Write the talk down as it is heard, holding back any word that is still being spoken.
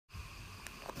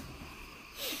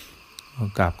ขอ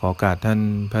โอกาสท่าน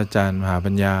พระอาจารย์มหา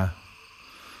ปัญญา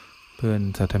เพื่อน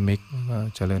สัทธมิกก็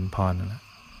เจริญพรนั่นแหละ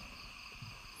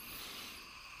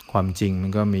ความจริงมั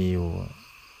นก็มีอยู่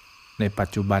ในปัจ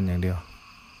จุบันอย่างเดียว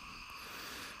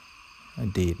อ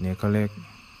ดีตเนี่ยเขาเรียก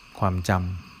ความจ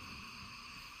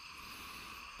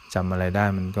ำอะไรได้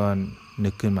มันก็นึ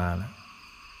กขึ้นมาแล้ว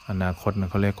อนาคต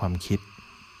เขาเรียกความคิด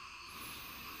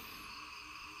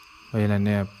เพราะฉะนั้นเ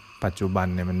นี่ยปัจจุบัน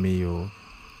เนี่ยมันมีอยู่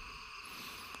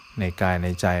ในกายใน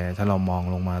ใจถ้าเรามอง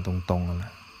ลงมาตรงๆน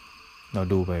ะเรา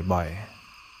ดูบ่อย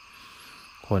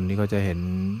ๆคนที่เขาจะเห็น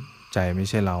ใจไม่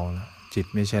ใช่เราจิต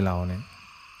ไม่ใช่เราเนี่ย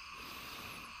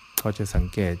เขาจะสัง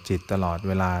เกตจิตตลอดเ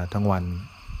วลาทั้งวัน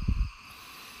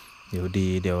เดี๋ยวดี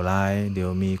เดี๋ยวร้ายเดี๋ยว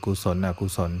มีกุศลอกุ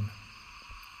ศล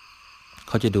เ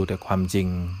ขาจะดูแต่ความจริง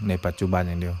ในปัจจุบันอ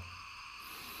ย่างเดียว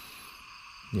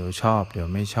เดี๋ยวชอบเดี๋ยว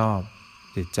ไม่ชอบ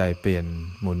จิตใจเปลี่ยน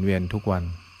หมุนเวียนทุกวัน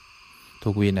ทุ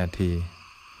กวินาที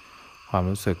ความ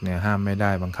รู้สึกเนี่ยห้ามไม่ไ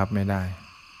ด้บังคับไม่ได้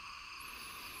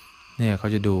เนี่ยเขา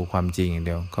จะดูความจริงอย่างเ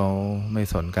ดียวเขาไม่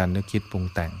สนการนึกคิดปรุง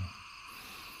แต่ง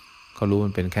เขารู้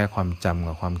มันเป็นแค่ความจำ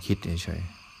กับความคิดเฉย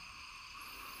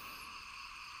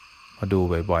ๆพอดู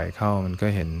บ่อยๆเข้ามันก็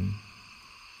เห็น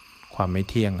ความไม่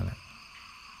เที่ยงแหละ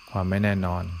ความไม่แน่น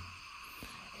อน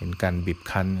เห็นการบีบ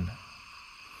คั้น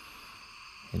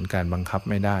เห็นการบังคับ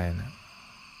ไม่ได้นะ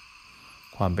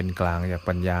ความเป็นกลางจาก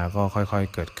ปัญญาก็ค่อย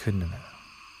ๆเกิดขึ้นนะ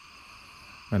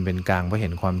มันเป็นกลางเพราะเห็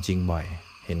นความจริงบ่อย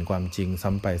เห็นความจริง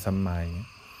ซ้ำไปซ้ำมา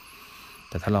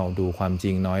แต่ถ้าเราดูความจ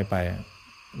ริงน้อยไป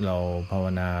เราภาว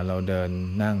นาเราเดิน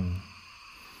นั่ง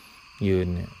ยืน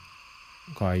เนี่ย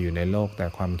คอยอยู่ในโลกแต่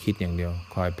ความคิดอย่างเดียว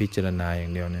คอยพิจารณาอย่า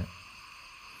งเดียวเนี่ย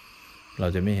เรา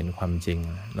จะไม่เห็นความจริง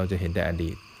เราจะเห็นแต่อ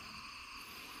ดีต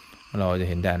เราจะ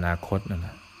เห็นแต่อนาคตนั่นแหล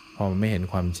ะพอไม่เห็น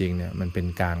ความจริงเนี่ยมันเป็น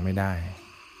กลางไม่ได้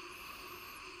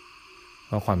เพ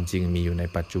ราะความจริงมีอยู่ใน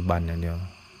ปัจจุบันอย่างเดียว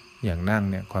อย่างนั่ง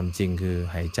เนี่ยความจริงคือ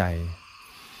หายใจ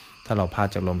ถ้าเราพลาด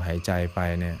จากลมหายใจไป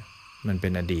เนี่ยมันเป็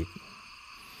นอดีต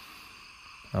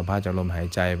เราพลาดจากลมหาย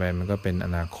ใจไปมันก็เป็นอ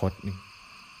นาคต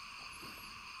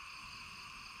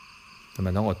แต่มั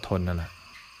นต้องอดทนนั่นแหละ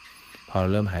พอ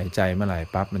เริ่มหายใจเมื่อไหร่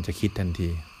ปั๊บมันจะคิดทันที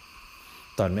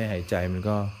ตอนไม่หายใจมัน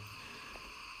ก็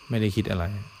ไม่ได้คิดอะไร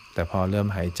แต่พอเริ่ม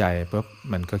หายใจปุ๊บ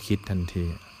มันก็คิดทันที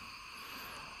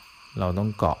เราต้อง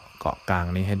เกาะกลาง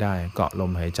นี้ให้ได้เกาะล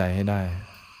มหายใจให้ได้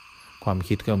ความ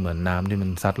คิดก็เหมือนน้ำที่มัน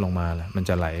ซัดลงมาแหละมัน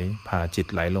จะไหลพาจิต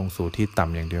ไหลลงสู่ที่ต่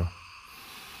ำอย่างเดียว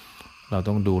เรา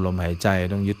ต้องดูลมหายใจ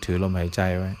ต้องยึดถือลมหายใจ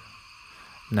ไว้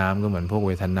น้ำก็เหมือนพวกเ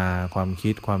วทนาความ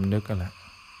คิดความนึกกันแหละ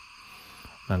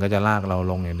มันก็จะลากเรา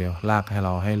ลงอย่างเดียวลากให้เร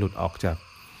าให้หลุดออกจาก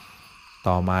ต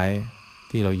อไม้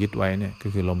ที่เรายึดไว้เนี่ยก็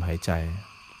คือลมหายใจ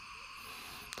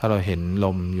ถ้าเราเห็นล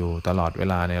มอยู่ตลอดเว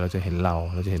ลาเนี่ยเราจะเห็นเรา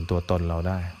จะเห็นตัวตนเรา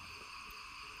ได้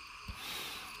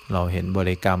เราเห็นบ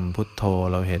ริกรรมพุทโธ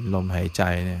เราเห็นลมหายใจ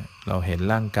เนี่ยเราเห็น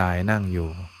ร่างกายนั่งอยู่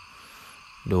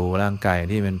ดูร่างกาย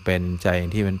ที่มันเป็นใจ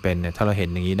ที่มันเป็นเนี่ยถ้าเราเห็น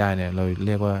อย่างนี้ได้เนี่ยเราเ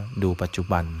รียกว่าดูปัจจุ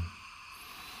บัน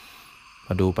พ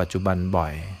อดูปัจจุบันบ่อ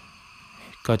ย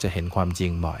ก็จะเห็นความจริ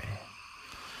งบ่อย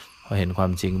พอเห็นควา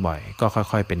มจริงบ่อยก็ค่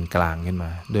อยๆเป็นกลางขึ้นมา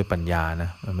ด้วยปัญญานะ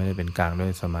มันไม่ได้เป็นกลางด้ว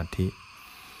ยสมาธิ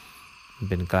มัน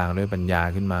เป็นกลางด้วยปัญญา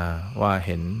ขึ้นมาว่าเ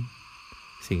ห็น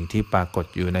สิ่งที่ปรากฏ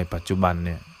อยู่ในปัจจุบันเ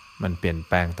นี่ยมันเปลี่ยนแ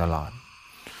ปลงตลอด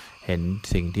เห็น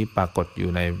สิ่งที่ปรากฏอยู่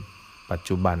ในปัจ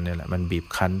จุบันเนี่ยแหละมันบีบ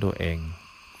คั้นตัวเอง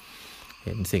เ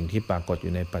ห็นสิ่งที่ปรากฏอ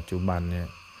ยู่ในปัจจุบันเนี่ย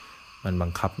มันบั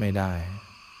งคับไม่ได้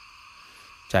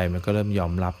ใจมันก็เริ่มยอ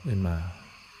มรับขึ้นมา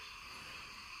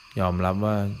ยอมรับ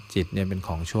ว่าจิตเนี่ยเป็นข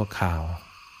องชั่วคราว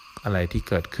อะไรที่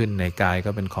เกิดขึ้นในกายก็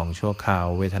เป็นของชั่วคราว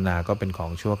เวทนาก็เป็นขอ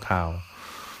งชั่วคราว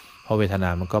เพราะเวทนา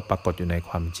มันก็ปรากฏอยู่ใน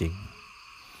ความจริง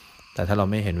แต่ถ้าเรา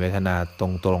ไม่เห็นเวทนาตร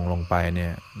งๆลงไปเนี่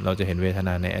ยเราจะเห็นเวทน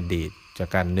าในอดีตจาก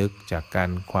การนึกจากการ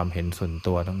ความเห็นส่วน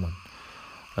ตัวทั้งหมด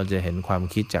เราจะเห็นความ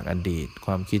คิดจากอดีตค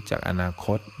วามคิดจากอนาค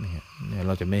ตเนี่ยเ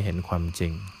ราจะไม่เห็นความจริ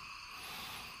ง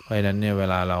เพราะฉะนั้นเนี่ยเว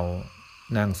ลาเรา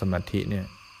นั่งสมาธิเนี่ย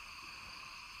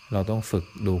เราต้องฝึก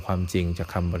ดูความจริงจาก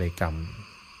คำบริกรรม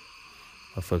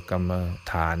ฝึกกรรม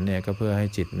ฐานเนี่ยก็เพื่อให้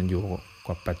จิตมันอยู่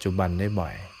กับปัจจุบันได้บ่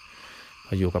อยพ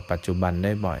ออยู่กับปัจจุบันไ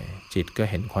ด้บ่อยจิตก็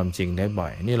เห็นความจริงได้บ่อ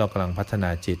ยนี่เรากำลังพัฒนา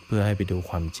จิตเพื่อให้ไปดู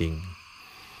ความจริง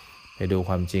ไปดูค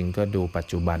วามจริงก็ดูปัจ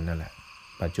จุบันนั่นแหละ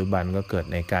ปัจจุบันก็เกิด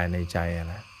ในกายในใจอะ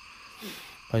ไร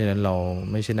เพราะฉะนั้นเรา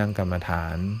ไม่ใช่นั่งกรรมฐา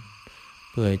น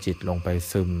เพื่อให้จิตลงไป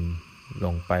ซึมล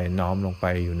งไปน้อมลงไป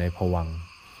อยู่ในภวังค์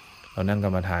เรานั่งกร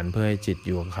รมฐานเพื่อให้จิตอ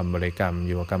ยู่กับคำบริกรรมอ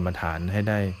ยู่กับกรรมฐานให้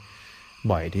ได้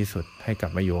บ่อยที่สุดให้กลั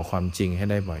บมาอยู่กับความจริงให้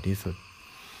ได้บ่อยที่สุด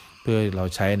เพื่อเรา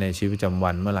ใช้ในชีวิตประจำ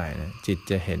วันเมื่อไหร่นะจิต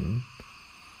จะเห็น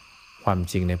ความ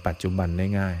จริงในปัจจุบันได้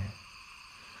ง่าย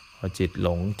พอจิตหล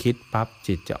งคิดปั๊บ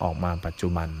จิตจะออกมาปัจจุ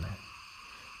บัน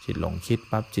จิตหลงคิด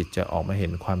ปั๊บจิตจะออกมาเห็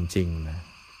นความจริงนะ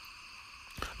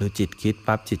หรือจิตคิด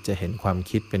ปั๊บจิตจะเห็นความ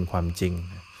คิดเป็นความจริง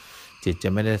นะจิตจะ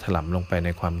ไม่ได้ถลำลงไปใน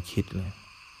ความคิดเลย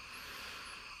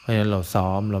เพราะฉะนั้นเราซ้อ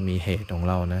มเรามีเหตุของ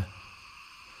เรานะ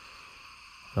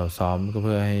เราซ้อมก็เ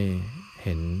พื่อให้เ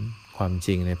ห็นความจ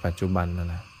ริงในปัจจุบันนั่น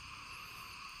แหละ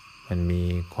มันมี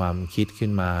ความคิดขึ้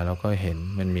นมาเราก็เห็น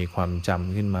มันมีความจ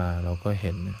ำขึ้นมาเราก็เ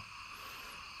ห็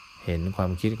นควา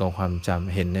มคิดกับความจ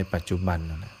ำเห็นในปัจจุบัน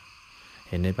นั่นแหละ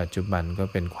เห็นในปัจจุบันก็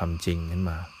เป็นความจริงขึ้น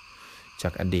มาจา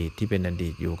กอดีตที่เป็นอดี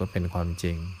ตอยู่ก็เป็นความจ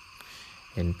ริง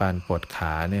เห็นปานปวดข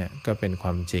าเนี่ยก็เป็นคว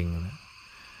ามจริง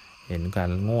เห็นกา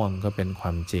รง่วงก็เป็นคว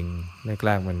ามจริงแร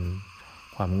กๆมัน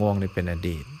ความง่วงนี่เป็นอ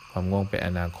ดีตความง่วงเป็นอ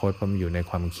นาคตเพราะมันอยู่ใน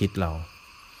ความคิดเรา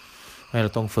ให้เรา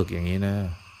ต้องฝึกอย่างนี้นะ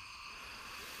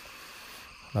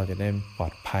เราจะได้ปลอ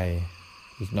ดภัย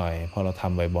อีกหน่อยพอเราท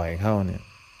ำบ่อยๆเข้าเนี่ย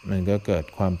มันก็เกิด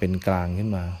ความเป็นกลางขึ้น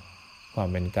มาความ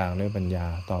เป็นกลางด้วยปัญญา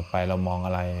ต่อไปเรามองอ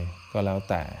ะไรก็แล้ว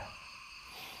แต่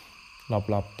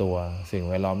รอบๆตัวสิ่ง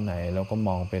แวดล้อมไหนเราก็ม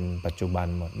องเป็นปัจจุบัน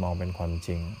หมดมองเป็นความจ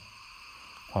ริง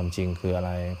ความจริงคืออะไ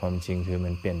รความจริงคือมั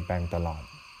นเปลี่ยนแปลงตลอด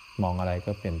มองอะไร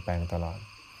ก็เปลี่ยนแปลงตลอด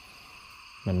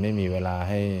มันไม่มีเวลา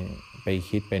ให้ไป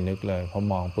คิดไปนึกเลยเพราะ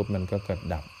มองปุ๊บมันก็เกิด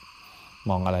ดับ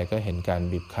มองอะไรก็เห็นการ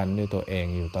บีบคั้นด้วยตัวเอง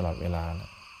อยู่ตลอดเวลา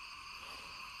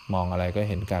มองอะไรก็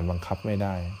เห็นการบังคับไม่ไ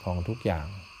ด้ของทุกอย่าง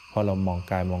พอเรามอง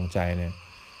กายมองใจเนี่ย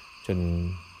จน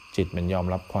จิตมันยอม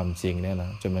รับความจริงเนี่ยแล้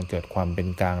วจนมันเกิดความเป็น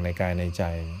กลางในกายในใจ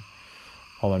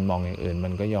พอมันมองอย่างอื่นมั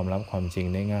นก็ยอมรับความจริง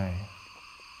ได้ง่าย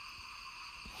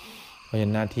เพราะฉะนั้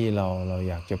นหน้าที่เรา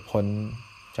อยากจะพ้น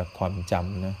จากความจ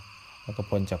ำนะแล้วก็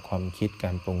พ้นจากความคิดก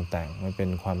ารปรุงแต่งมันเป็น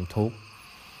ความทุกข์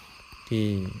ที่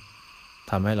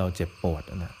ทำให้เราเจ็บปวด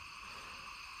นะ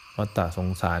วัฏฏะสง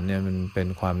สารเนี่ยมันเป็น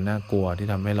ความน่ากลัวที่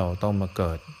ทำให้เราต้องมาเ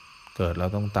กิดแล้ว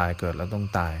ต้องตายเกิดแล้วต้อง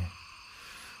ตาย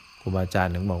ครูบาอาจาร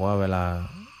ย์ถึงบอกว่าเวลา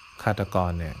ฆาตก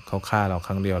รเนี่ยเขาฆ่าเราค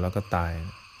รั้งเดียวแล้วก็ตาย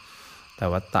แต่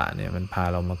วัฏฏะเนี่ยมันพา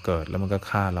เรามาเกิดแล้วมันก็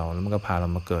ฆ่าเราแล้วมันก็พาเรา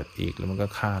มาเกิดอีกแล้วมันก็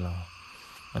ฆ่าเรา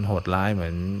มันโหดร้ายเหมื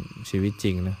อนชีวิตจ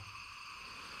ริงนะ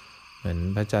เหมือน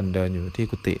พระอาจารย์เดินอยู่ที่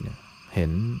กุฏิเนี่ยเห็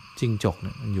นจิ้งจกเ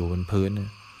นี่ยมันอยู่บนพื้นเนี่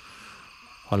ย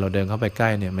พอเราเดินเข้าไปใกล้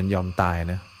เนี่ยมันยอมตาย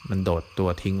นะมันโดดตัว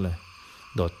ทิ้งเลย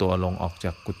โดดตัวลงออกจ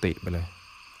ากกุฏิไปเลย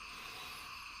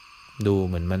ดู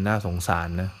เหมือนมันน่าสงสาร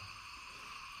นะ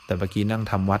แต่เมื่อกี้นั่ง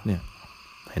ทำวัดเนี่ย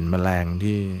เห็นแมลง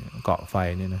ที่เกาะไฟ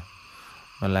เนี่ยนะ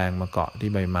แมลงมาเกาะที่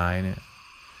ใบไม้เนี่ย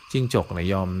จิ้งจกเนี่ย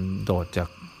ยอมโดดจาก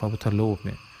พระพุทธรูปเ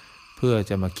นี่ยเพื่อ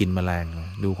จะมากินแมลงเลย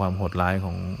ดูความโหดร้ายข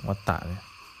องวัฏฏะเนี่ย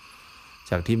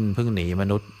จากที่มันเพิ่งหนีม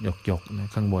นุษย์หยกนะ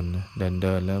ข้างบนนะเดิน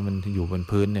แล้วมันอยู่บน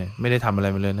พื้นเนี่ยไม่ได้ทำอะไร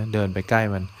มันเลยนะเดินไปใกล้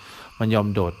มันยอม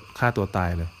โดดฆ่าตัวตาย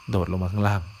เลยโดดลงมาข้าง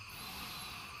ล่าง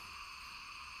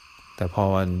แต่พอ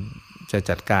มันจะ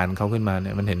จัดการเขาขึ้นมาเ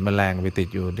นี่ยมันเห็นแมลงไปติด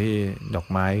อยู่ที่ดอก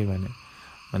ไม้ขึ้นมาเนี่ย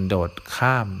มันโดด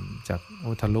ข้ามจากพระ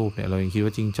พุทธรูปเนี่ยเรายังคิดว่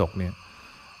าจิ้งจกเนี่ย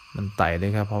มันไต่ได้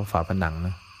แค่เพราะฝาผนังน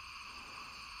ะ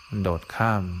มันโดดข้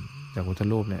ามจากพระพุทธ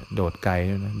รูปเนี่ยโดดไกล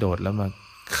ด้วยนะโดดแล้วมา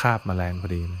คาบแมลงพอ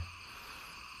ดีเลย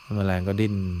แมลงก็ดิ้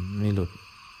นไม่หลุด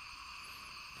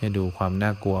ให้ดูความน่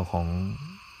ากลัวของ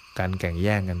การแข่งแ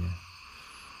ย่งกันเนี่ย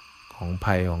ของ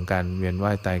ภัยของการเวียนว่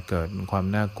ายตายเกิดความ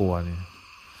น่ากลัวเนี่ย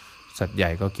สัตว์ใหญ่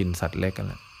ก็กินสัตว์เล็กกันแ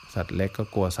หละสัตว์เล็กก็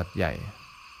กลัวสัตว์ใหญ่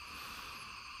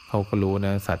เขาก็รู้น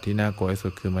ะสัตว์ที่น่ากลัวที่สุ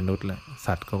ดคือมนุษย์แหละ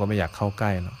สัตว์เขาก็ไม่อยากเข้าใก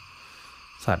ล้หรอก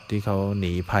สัตว์ที่เขาห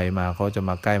นีภัยมาเขาจะ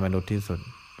มาใกล้มนุษย์ที่สุด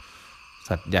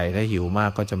สัตว์ใหญ่ถ้าหิวมา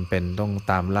กก็จำเป็นต้อง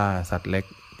ตามล่าสัตว์เล็ก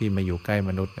ที่มาอยู่ใกล้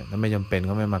มนุษย์ถ้าไม่จำเป็นเข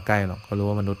าไม่มาใกล้หรอกเขารู้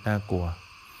ว่ามนุษย์น่ากลัว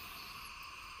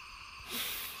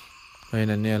เพราะฉะ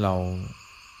นั้นเนี่ย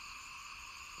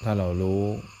ถ้าเรารู้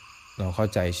เราเข้า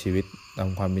ใจชีวิตตาม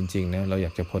ความเป็นจริงนะเราอย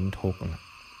ากจะพ้นทุกข์นะ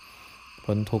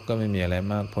พ้นทุกข์ก็ไม่มีอะไร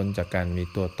มากพ้นจากการมี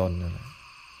ตัวตนนั่นแหละ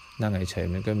นั่งเฉย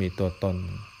ๆมันก็มีตัวตน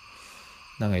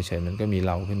นั่งเฉยๆมันก็มีเ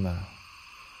ราขึ้นมา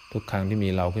ทุกครั้งที่มี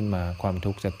เราขึ้นมาความ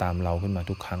ทุกข์จะตามเราขึ้นมา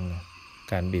ทุกครั้งนะ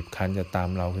การบีบคั้นจะตาม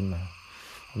เราขึ้นมา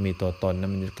มีตัวตนนั้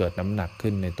นมันจะเกิดน้ำหนัก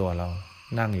ขึ้นในตัวเรา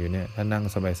นั่งอยู่เนี่ยถ้านั่ง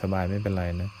สบายๆไม่เป็นไร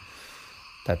นะ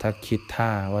แต่ถ้าคิดท่า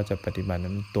ว่าจะปฏิบัติ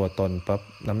นั้นตัวตนปั๊บ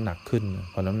น้ำหนักขึ้น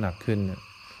พอน้ำหนักขึ้น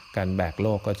การแบกโล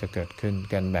กก็จะเกิดขึ้น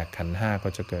การแบกขันธ์ห้าก็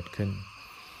จะเกิดขึ้น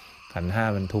ขันธ์ห้า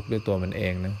มันทุกข์ด้วยตัวมันเอ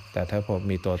งนะแต่ถ้าพอ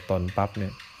มีตัวตนปั๊บเนี่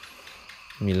ย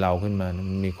มีเราขึ้นมา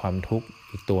มันมีความทุกข์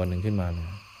อีกตัวหนึ่งขึ้นมาเนี่ย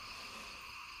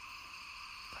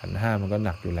ขันธ์ห้ามันก็ห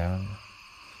นักอยู่แล้ว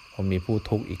พอมีผู้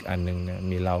ทุกข์อีกอันนึงเนี่ย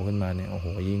มีเราขึ้นมาเนี่ยโอ้โห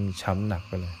ยิ่งช้ำหนักไ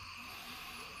ปเลย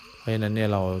เพราะฉะนั้นเนี่ย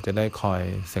เราจะได้คอย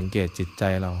สังเกตจิตใจ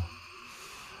เ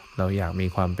ราอยากมี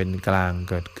ความเป็นกลาง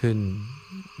เกิดขึ้น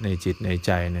ในจิตในใ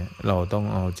จเนี่ยเราต้อง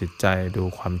เอาจิตใจดู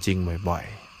ความจริงบ่อย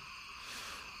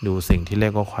ๆดูสิ่งที่เรี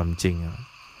ยกว่าความจริง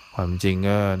ความจริง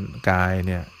ก็กาย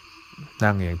เนี่ย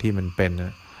นั่งอย่างที่มันเป็น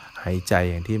หายใจ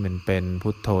อย่างที่มันเป็นพุ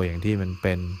ทโธอย่างที่มันเ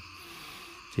ป็น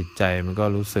จิตใจมันก็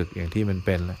รู้สึกอย่างที่มันเ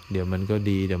ป็นแหละเดี๋ยวมันก็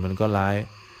ดีเดี๋ยวมันก็ร้าย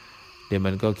เดี๋ยว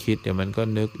มันก็คิดเดี๋ยวมันก็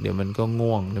นึกเดี๋ยวมันก็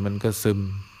ง่วงเดี๋ยวมันก็ซึม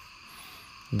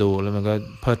ดูแล้วมันก็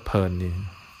เพลิดเพลินดี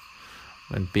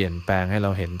มันเปลี่ยนแปลงให้เร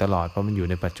าเห็นตลอดเพราะมันอยู่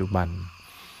ในปัจจุบัน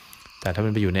แต่ถ้ามั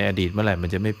นไปอยู่ในอดีตเมื่อไหร่มัน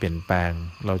จะไม่เปลี่ยนแปลง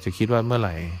เราจะคิดว่าเมื่อไห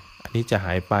ร่อันนี้จะห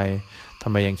ายไปทำ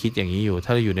ไมยังคิดอย่างนี้อยู่ถ้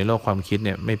าเราอยู่ในโลกความคิดเ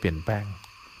นี่ยไม่เปลี่ยนแปลง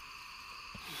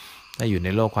ถ้าอยู่ใน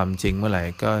โลกความจริงเมื่อไหร่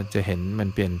ก็จะเห็นมัน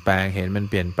เปลี่ยนแปลงเห็นมัน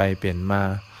เปลี่ยนไปเปลี่ยนมา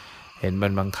เห็นมั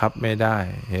นบังคับไม่ได้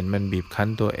เห็นมันบีบคั้น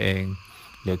ตัวเอง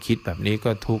เดี๋ยวคิดแบบนี้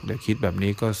ก็ทุกข์เดี๋ยวคิดแบบ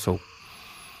นี้ก็สุ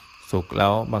ขแล้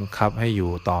วบังคับให้อ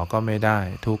ยู่ต่อก็ไม่ได้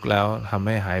ทุกข์แล้วทำใ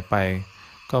ห้หายไป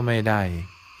ก็ไม่ได้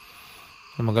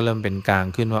มันก็เริ่มเป็นกลาง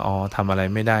ขึ้นว่าอ๋อทำอะไร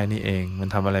ไม่ได้นี่เองมัน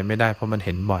ทำอะไรไม่ได้เพราะมันเ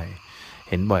ห็นบ่อย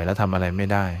แล้วทำอะไรไม่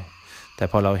ได้แต่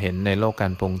พอเราเห็นในโลกกา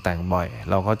รปรุงแต่งบ่อย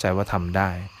เราเข้าใจว่าทำไ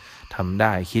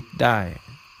ด้คิดได้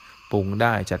ปรุงไ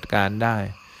ด้จัดการได้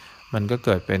มันก็เ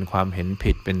กิดเป็นความเห็น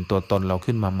ผิดเป็นตัวตนเรา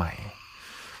ขึ้นมาใหม่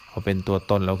พอเป็นตัว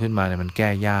ตนเราขึ้นมาเนี่ยมันแก้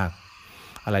ยาก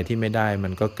อะไรที่ไม่ได้มั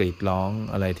นก็กรีดร้อง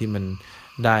อะไรที่มัน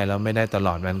ได้แล้วไม่ได้ตล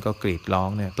อดมันก็กรีดร้อง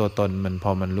เนี่ยตัวตนมันพ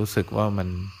อมันรู้สึกว่ามัน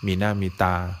มีหน้ามีต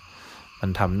ามัน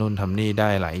ทำนู่นทำนี่ได้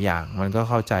หลายอย่างมันก็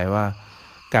เข้าใจว่า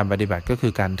การปฏิบัติก็คื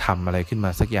อการทำอะไรขึ้นม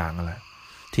าสักอย่างแหละ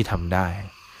ที่ทำได้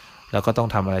แล้วก็ต้อง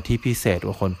ทำอะไรที่พิเศษก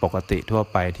ว่าคนปกติทั่ว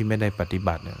ไปที่ไม่ได้ปฏิ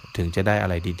บัติถึงจะได้อะ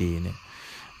ไรดีๆเ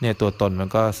นี่ยตัวตนมัน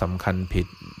ก็สำคัญผิด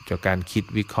จากการคิด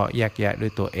วิเคราะห์แยกแยะด้ว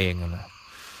ยตัวเองแหละ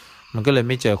มันก็เลย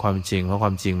ไม่เจอความจริงเพราะคว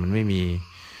ามจริงมันไม่มี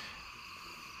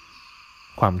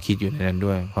ความคิดอยู่ในนั้น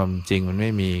ด้วยความจริงมันไ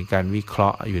ม่มีการวิเครา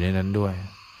ะห์อยู่ในนั้นด้วย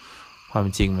ความ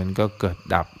จริงมันก็เกิด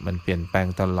ดับมันเปลี่ยนแปลง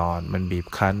ตลอดมันบีบ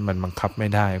คั้นมันบังคับไม่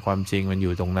ได้ความจริงมันอ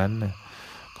ยู่ตรงนั้นนะ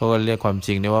เขาก็เรียกความจ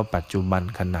ริงนี่ว่าปัจจุบัน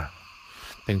ขณะ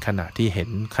เป็นขณะที่เห็น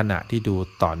ขณะที่ดู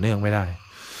ต่อเนื่องไม่ได้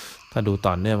ถ้าดู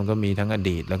ต่อเนื่องมันก็มีทั้งอ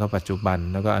ดีตแล้วก็ปัจจุบัน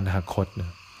แล้วก็อนาคตน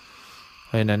ะเพ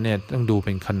ราะฉะนั้นเนี่ยต้องดูเ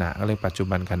ป็นขณะก็เรียกปัจจุ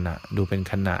บันขณะดูเป็น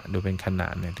ขณะ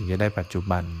เนี่ยถึงจะได้ปัจจุ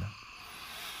บัน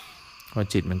ว่า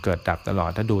จิตมันเกิดดับตลอด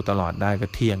ถ้าดูตลอดได้ก็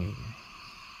เที่ยงอีก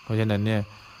เพราะฉะนั้นเนี่ย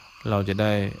เราจะไ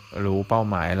ด้รู้เป้า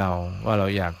หมายเราว่าเรา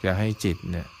อยากจะให้จิต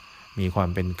เนี่ยมีความ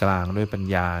เป็นกลางด้วยปัญ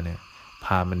ญาเนี่ยพ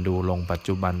ามันดูลงปัจ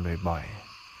จุบันบ่อย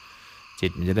ๆจิ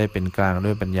ตมันจะได้เป็นกลางด้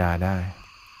วยปัญญาได้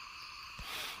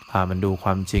พามันดูคว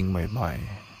ามจริงบ่อย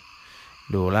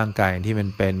ๆดูร่างกายที่มัน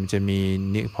เป็นจะมี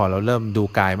นี่พอเราเริ่มดู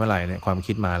กายเมื่อไหร่เนี่ยความ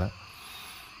คิดมาแล้ว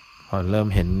พอเริ่ม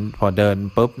เห็นพอเดิน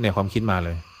ปุ๊บเนี่ยความคิดมาเล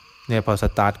ยเนี่ยพอส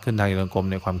ตาร์ทขึ้นทางจงกรม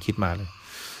เนี่ยความคิดมาเลย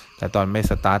แต่ตอนไม่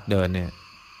สตาร์ทเดินเนี่ย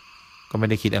ก็ไม่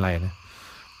ได้คิดอะไรนะ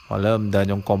พอเริ่มเดิน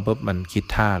จงกรมปุ๊บมันคิด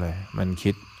ท่าเลยมัน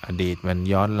คิดอดีตมัน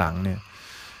ย้อนหลังเนี่ย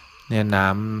น้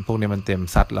ำพวกนี้มันเต็ม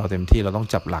ซัดเราเต็มที่เราต้อง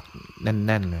จับหลักแ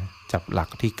น่นๆเลยจับหลัก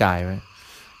ที่กายไว้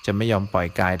จะไม่ยอมปล่อย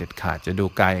กายเด็ดขาดจะดู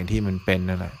กายอย่างที่มันเป็น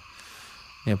นั่นแหละ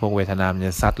เนี่ยพวกเวทนามันจ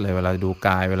ะซัดเลยเวลาดูก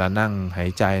ายเวลานั่งหาย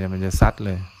ใจเนี่ยมันจะซัดเ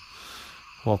ลย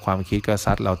พวกความคิดก็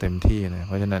ซัดเราเต็มที่เลยเ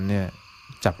พราะฉะนั้นเนี่ย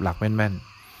จับหลักแม่น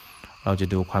ๆเราจะ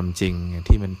ดูความจริงอย่าง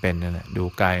ที่มันเป็นนั่นแหละดู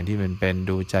กายอย่างที่มันเป็น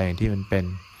ดูใจอย่างที่มันเป็น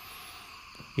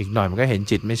อีกหน่อยมันก็เห็น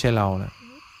จิตไม่ใช่เราแล้ว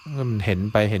มันเห็น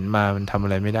ไปเห็นมามันทำอะ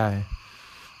ไรไม่ได้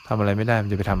มัน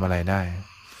จะไปทำอะไรได้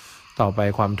ต่อไป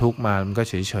ความทุกข์มามันก็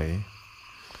เฉย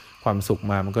ๆความสุข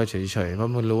มามันก็เฉยๆเพรา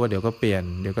ะมันรู้ว่าเดี๋ยวก็เปลี่ยน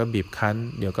เดี๋ยวก็บีบคั้น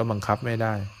เดี๋ยวก็บังคับไม่ไ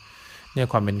ด้เนี่ย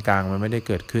ความเป็นกลางมันไม่ได้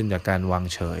เกิดขึ้นจากการวาง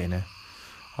เฉยนะ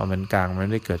ความเป็นกลางมันไ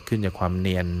ม่ได้เกิดขึ้นจากความเ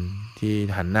นียนที่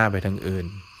หันหน้าไปทางอื่น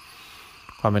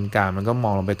ความเป็นกลางมันก็ม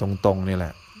องลงไปตรงๆนี่แหล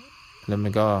ะแล้วมั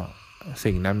นก็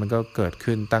สิ่งนั้นมันก็เกิด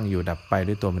ขึ้นตั้งอยู่ดับไป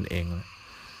ด้วยตัวมันเอง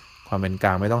ความเป็นกล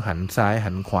างไม่ต้องหันซ้าย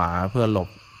หันขวาเพื่อหลบ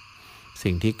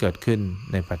สิ่งที่เกิดขึ้น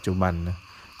ในปัจจุบันนะ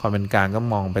ความเป็นกลางก็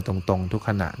มองไปตรงๆทุกข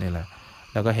ณะนี่แหละ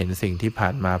แล้วก็เห็นสิ่งที่ผ่า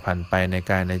นมาผ่านไปใน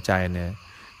กายในใจเนี่ย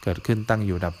เกิดขึ้นตั้งอ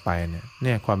ยู่ดับไปเ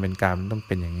นี่ยความเป็นกลางมันต้องเ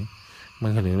ป็นอย่างนี้มั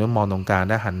นถึงต้องมองตรงกลาง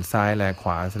ได้หันซ้ายแลข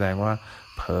วาแสดงว่า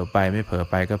เผลอไปไม่เผลอ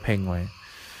ไปก็เพ่งไว้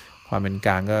ความเป็นก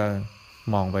ลางก็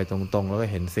มองไปตรงๆแล้วก็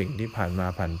เห็นสิ่งที่ผ่านมา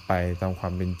ผ่านไปตามควา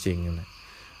มเป็นจริงนะ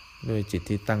ด้วยจิต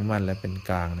ที่ตั้งมั่นและเป็น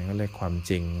กลางนี่ก็เรียกความ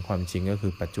จริงก็คื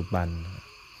อปัจจุบัน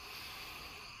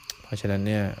เพราะฉะนั้นเ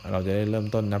นี่ยเราจะได้เริ่ม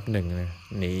ต้นนับหนึ่งเลย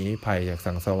หนีภัยจาก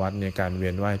สังสารวัฏในการเวี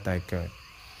ยนว่ายตายเกิด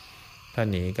ถ้า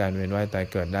หนีการเวียนว่ายตาย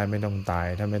เกิดได้ไม่ต้องตาย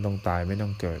ถ้าไม่ต้องตายไม่ต้อ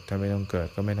งเกิดถ้าไม่ต้องเกิด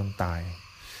ก็ไม่ต้องตาย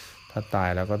ถ้าตาย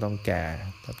แล้วก็ต้องแก่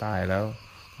ถ้าตายแล้ว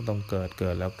ก็ต้องเกิด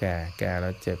แล้วแก่แล้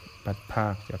วเจ็บพัดพรา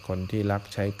กจากคนที่รัก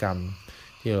ใช้กรรม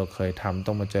ที่เราเคยทำ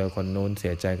ต้องมาเจอคนนู้นเสี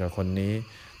ยใจกับคนนี้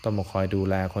ต้องมาคอยดู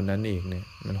แลคนนั้นอีกเนี่ย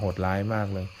มันโหดร้ายมาก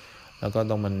เลยแล้วก็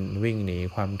ต้องมันวิ่งหนี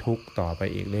ความทุกข์ต่อไป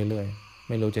อีกเรื่อยๆไ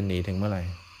ม่รู้จะหนีถึงเมื่อไหร่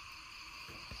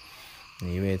ห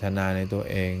นีเวทนาในตัว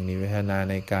เองหนีเวทนา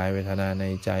ในกายเวทนาใน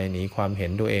ใจหนีความเห็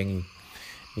นตัวเองอีก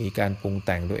มีการปรุงแ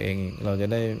ต่งตัวเองเราจะ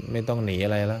ได้ไม่ต้องหนีอ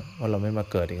ะไรแล้วว่าเราไม่มา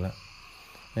เกิดอีกแล้ว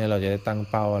นี่เราจะได้ตั้ง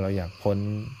เป้าว่าเราอยากพ้น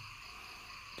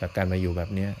จากการมาอยู่แบบ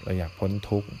นี้เราอยากพ้น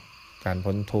ทุกข์การ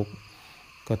พ้นทุกข์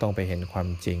ก็ต้องไปเห็นความ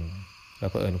จริงแล้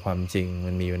วก็ความจริง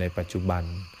มันมีอยู่ในปัจจุบัน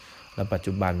แล้วปัจ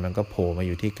จุบันมันก็โผล่มาอ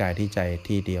ยู่ที่กายที่ใจ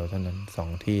ที่เดียวเท่านั้น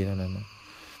2 ที่เท่านั้น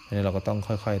เพราะฉะนั้นเราก็ต้อง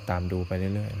ค่อยๆตามดูไป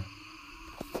เรื่อยๆ